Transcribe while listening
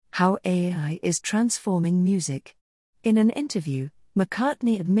How AI is transforming music. In an interview,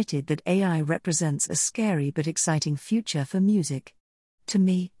 McCartney admitted that AI represents a scary but exciting future for music. To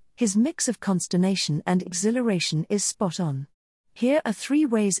me, his mix of consternation and exhilaration is spot on. Here are 3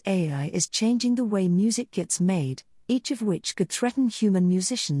 ways AI is changing the way music gets made, each of which could threaten human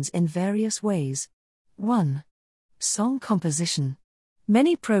musicians in various ways. 1. Song composition.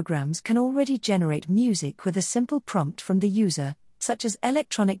 Many programs can already generate music with a simple prompt from the user, such as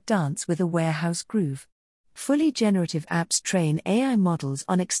electronic dance with a warehouse groove. Fully generative apps train AI models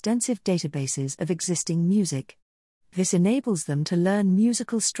on extensive databases of existing music. This enables them to learn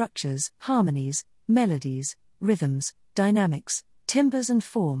musical structures, harmonies, melodies, rhythms, dynamics, timbres and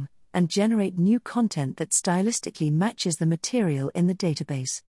form, and generate new content that stylistically matches the material in the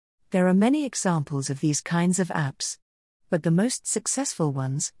database. There are many examples of these kinds of apps. But the most successful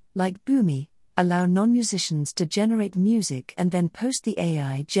ones, like Boomy, allow non-musicians to generate music and then post the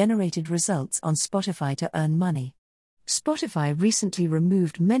AI-generated results on Spotify to earn money. Spotify recently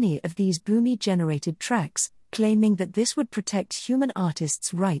removed many of these Boomy-generated tracks, claiming that this would protect human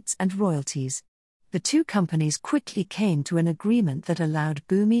artists' rights and royalties. The 2 companies quickly came to an agreement that allowed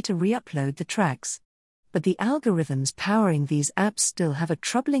Boomy to re-upload the tracks. But the algorithms powering these apps still have a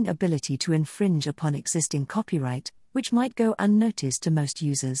troubling ability to infringe upon existing copyright, which might go unnoticed to most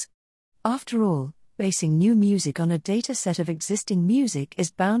users. After all, basing new music on a dataset of existing music is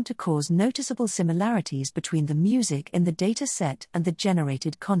bound to cause noticeable similarities between the music in the dataset and the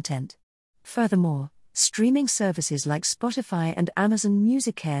generated content. Furthermore, streaming services like Spotify and Amazon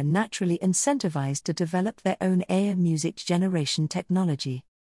Music are naturally incentivized to develop their own AI music generation technology.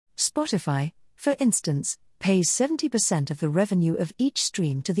 Spotify, for instance, pays 70% of the revenue of each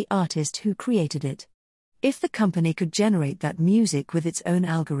stream to the artist who created it. If the company could generate that music with its own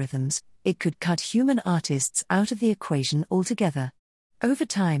algorithms, it could cut human artists out of the equation altogether. Over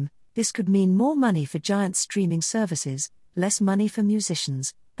time, this could mean more money for giant streaming services, less money for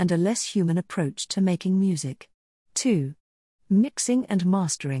musicians, and a less human approach to making music. 2. Mixing and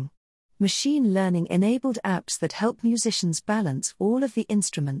mastering. Machine learning-enabled apps that help musicians balance all of the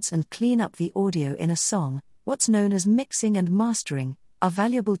instruments and clean up the audio in a song, what's known as mixing and mastering, are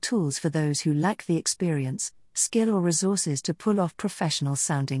valuable tools for those who lack the experience, skill or resources to pull off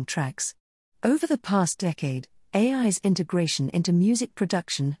professional-sounding tracks. Over the past decade, AI's integration into music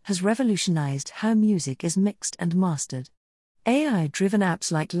production has revolutionized how music is mixed and mastered. AI-driven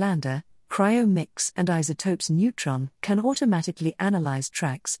apps like LaNDA, CryoMix and Izotope's Neutron can automatically analyze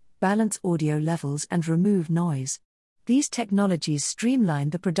tracks, balance audio levels and remove noise. These technologies streamline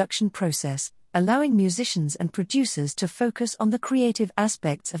the production process, allowing musicians and producers to focus on the creative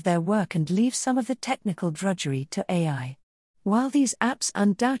aspects of their work and leave some of the technical drudgery to AI. While these apps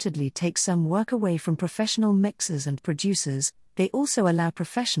undoubtedly take some work away from professional mixers and producers, they also allow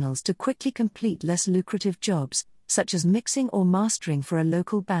professionals to quickly complete less lucrative jobs, such as mixing or mastering for a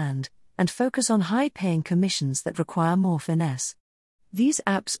local band, and focus on high-paying commissions that require more finesse. These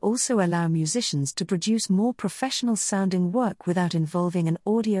apps also allow musicians to produce more professional-sounding work without involving an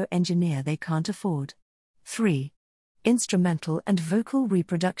audio engineer they can't afford. 3. Instrumental and vocal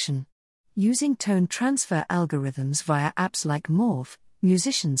reproduction. Using tone transfer algorithms via apps like Morph,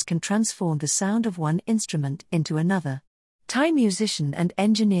 musicians can transform the sound of one instrument into another. Thai musician and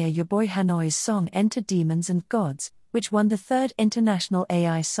engineer Your Boy Hanoi's song Enter Demons and Gods, which won the 3rd International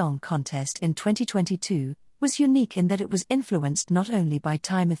AI Song Contest in 2022, was unique in that it was influenced not only by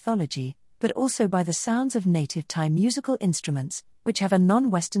Thai mythology, but also by the sounds of native Thai musical instruments, which have a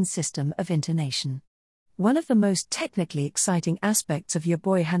non-Western system of intonation. One of the most technically exciting aspects of Your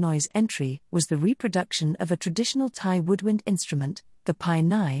Boy Hanoi's entry was the reproduction of a traditional Thai woodwind instrument, the Pai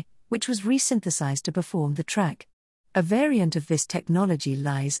Nai, which was resynthesized to perform the track. A variant of this technology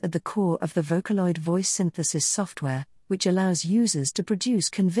lies at the core of the Vocaloid voice synthesis software, which allows users to produce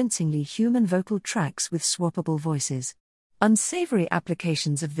convincingly human vocal tracks with swappable voices. Unsavory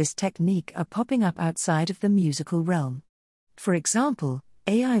applications of this technique are popping up outside of the musical realm. For example,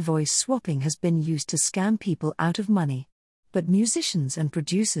 AI voice swapping has been used to scam people out of money. But musicians and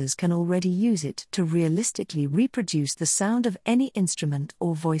producers can already use it to realistically reproduce the sound of any instrument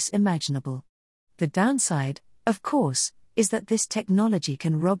or voice imaginable. The downside, of course, is that this technology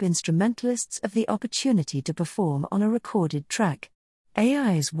can rob instrumentalists of the opportunity to perform on a recorded track.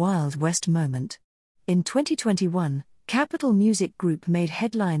 AI's Wild West moment. In 2021, Capitol Music Group made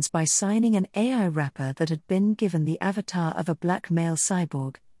headlines by signing an AI rapper that had been given the avatar of a black male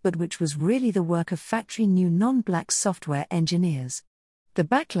cyborg, but which was really the work of factory-new non-black software engineers. The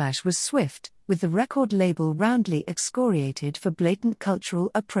backlash was swift, with the record label roundly excoriated for blatant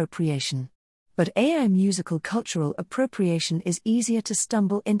cultural appropriation. But AI musical cultural appropriation is easier to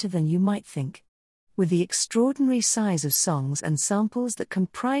stumble into than you might think. With the extraordinary size of songs and samples that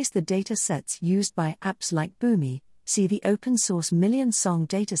comprise the data sets used by apps like Boomy, see the open source million song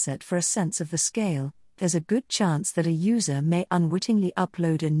dataset for a sense of the scale, there's a good chance that a user may unwittingly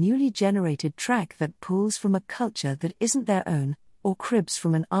upload a newly generated track that pulls from a culture that isn't their own, or cribs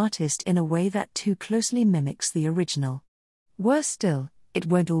from an artist in a way that too closely mimics the original. Worse still, it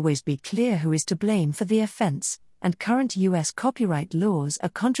won't always be clear who is to blame for the offense, and current US copyright laws are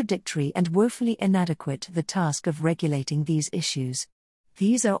contradictory and woefully inadequate to the task of regulating these issues.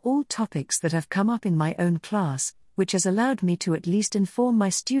 These are all topics that have come up in my own class, which has allowed me to at least inform my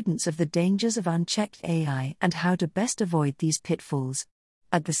students of the dangers of unchecked AI and how to best avoid these pitfalls.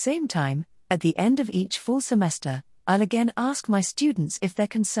 At the same time, at the end of each full semester, I'll again ask my students if they're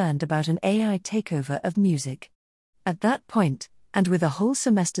concerned about an AI takeover of music. At that point, and with a whole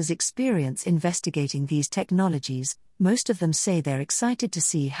semester's experience investigating these technologies, most of them say they're excited to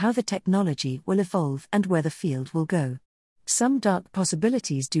see how the technology will evolve and where the field will go. Some dark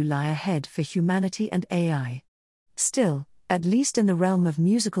possibilities do lie ahead for humanity and AI. Still, at least in the realm of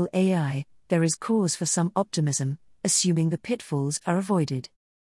musical AI, there is cause for some optimism, assuming the pitfalls are avoided.